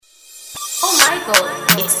Oh my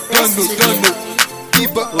god, it's best to do.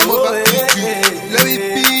 Keep up over let me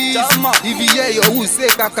peace. If you hear your who say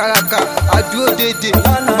kakaraka, I do dede.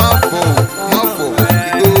 Man for,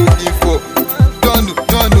 info. Don't.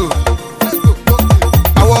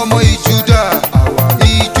 Àwọn ọmọ ìjúdà,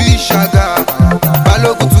 ìjú ìṣàgà,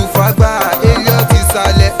 balógun tún fagbá, Elliot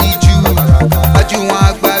ìsàlẹ̀ ìjú. Àjùwọ̀n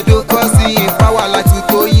àgbàdo kọ́ sí ìfáwà láti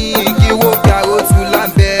kóyìn, kí wó gàrò tún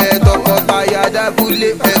lábẹ́ tọkọtaya dábúlé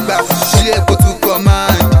ẹgbà, ilé epo tún kọ́ máa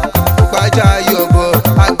ń gbájà yọ̀bọ̀,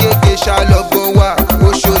 Agége ṣàlọ́gbọ̀ wà,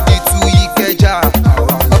 Òṣòdì tú Ìkẹjà,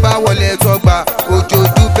 ọba wọlé tọgbà,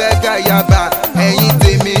 Òjòdú bẹ́gà yaba, ẹ̀yìn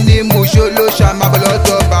tèmi ní Mùṣó ló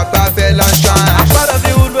ṣàmàbọ̀lọ́dọ̀ bàbá Fẹlá ṣáà. Part of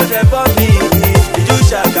the wood was a bobby. Ìjú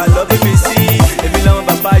ṣàgà lọ bí mi sí. Èmi lọ́mọ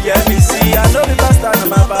bàbá yẹ mi sí. I know the pastor na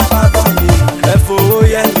my papa bọ̀ mi. Ẹ̀fọ́ owó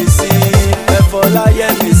yẹ mi sí. Ẹ̀fọ́ ọlá yẹ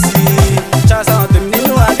mi sí. Ṣáṣá àwọn tèmi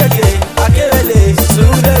nínú Agége. Akérèlé,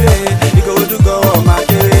 Sùúrùlérè. Ìkòròdú gan ọmọ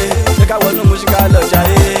akéré. Ṣé ká wọnú Mùṣín ká lọ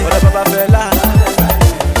jayé? Ọ̀dọ̀ bàbá Fẹlá.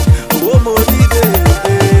 Owó mo rí dé,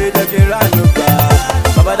 jẹ́ kí n ránú gbà.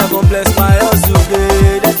 Bàbá dàgbọ́n bless my hustle dé,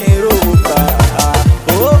 jẹ́ kí n rówó gbà.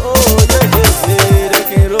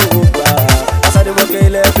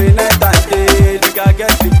 Every night and day, they can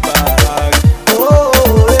get it back.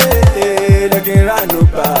 Oh, hey, they can run no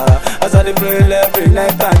back. As I pray every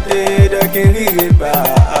night and day, they can read it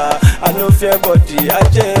back. I no fear body, I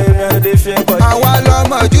just they fear body. Àwa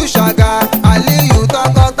lọmọ Ìjú Ṣàgà, Aliyu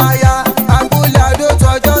tọkọtaya, Abúlé Adó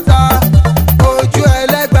tọjọ́ta, Ojú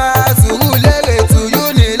Ẹlẹ́gbà, Sùúrùlérè tùyú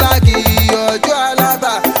níláàkì, Ọjọ́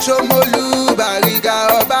Alábà, Ṣómólú, Bàrígà,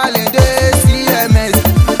 Ọbalẹ́ndé, CMS,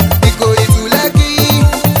 Ìkòyí tù Lẹ́kì,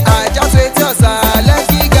 Àjàṣe Etí Ọ̀sà,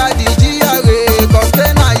 Lẹ́kì Gàdí, GRA,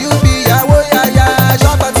 Kọ̀ńténà UB, Yàwó Yàyà,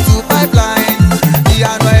 Ṣọ́pọ̀tì tù Pipeline,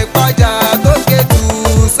 Ìyànà Ìpàjà, Tókètù,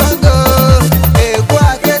 Ṣàngó, Èkó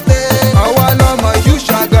Akété, ọwọ́ lọmọ Ìjú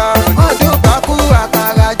Ṣàgà, ọdún Bákú,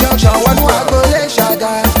 Àkàrà Junction, wọnú agboolé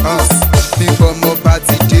Ṣàgà. Bí fọmọ bá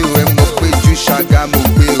ti dé o, ẹ mọ̀ pé Ìjú Ṣàgà mo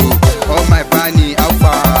gbé o. All my bani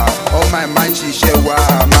alpha, all my man ṣiṣẹ́ wa.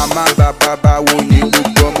 Màmá bàbá báwo ni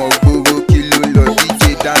gbogbo ọmọ gbogbo kí ló ń lọ? DJ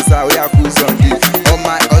dancer, ó yà kú Sunday. All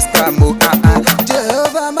my Oscar mo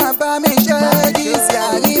Jehovah máa bá mi ṣe, jíìsì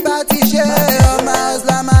àríbá ti ṣe. All my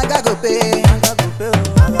Oscar máa gágò pé.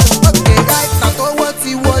 Okay, right now tówó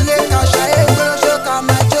ti wọlé, ká ṣayé gbọ́dọ̀ ká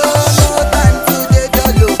máa jó. No time to dey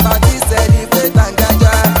jolly o, party celebrate and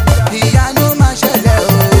gaja. Ìyanu máa ṣẹlẹ̀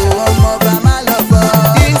o, ọmọ ọba máa lọ bọ̀.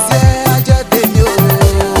 Ìṣe ajẹ́ tèmi o,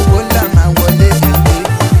 owó ńlá máa wọlé tèmi.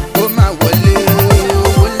 Ó máa wọlé,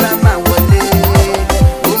 owó ńlá máa wọlé.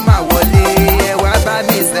 Ó máa wọlé, ẹ wá bá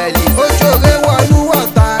mi sẹ́lì. Ojúore wọnú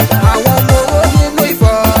ọ̀tá, àwọn ọmọ owó nínú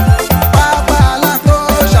ìfọ̀. Pápá Aláàtó,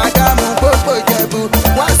 Ṣàgámù, gbogbo Ìjẹ̀bú.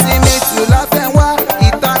 Wá sí mi tù láfẹ́wá,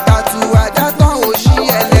 ìtàkàtù àdátàn òṣì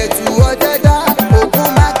ẹlẹ́tù ọ̀dẹ́dá. Ògún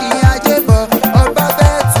Mákì Ajébọ̀, ọba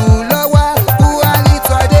fẹ́ tù lọ́wọ́. Buhari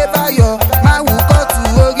tó Adébáyọ̀, máwù kọ́tù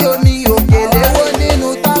orí omi òkèlè wo nínú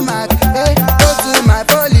tarmac. Go to my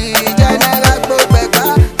poly, general gbogbo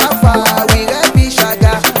Alfa wìrẹ́ bí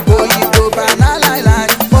Ṣàgà. Òyìnbó banana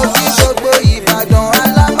line, mo kí gbogbo Ìbàdàn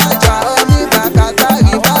alámàjà. Oníbàkátà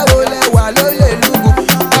rí báwo lẹ́wà ló lè lùgù.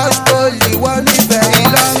 Hush poly wọnú ibẹ̀.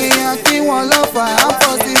 Ìlọrin yan kí wọ́n lọ́fà,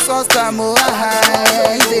 àfọ̀sí sọ́sà mo àhà.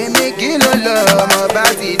 Tèmi kí ló lọ, ọmọ bá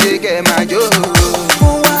ti dé kẹ́ máa jó.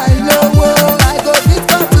 Fún wa lówó, I go fit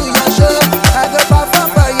come to your show. I go perform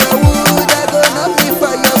for your wood, I go know me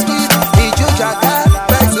for your street. Ìjú Ṣàgà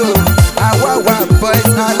Pẹ̀sò, àwa wà boys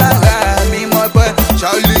alára mi mọ́ bọ́.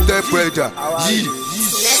 Charlie the Predator, yìí.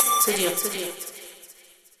 Let's studio.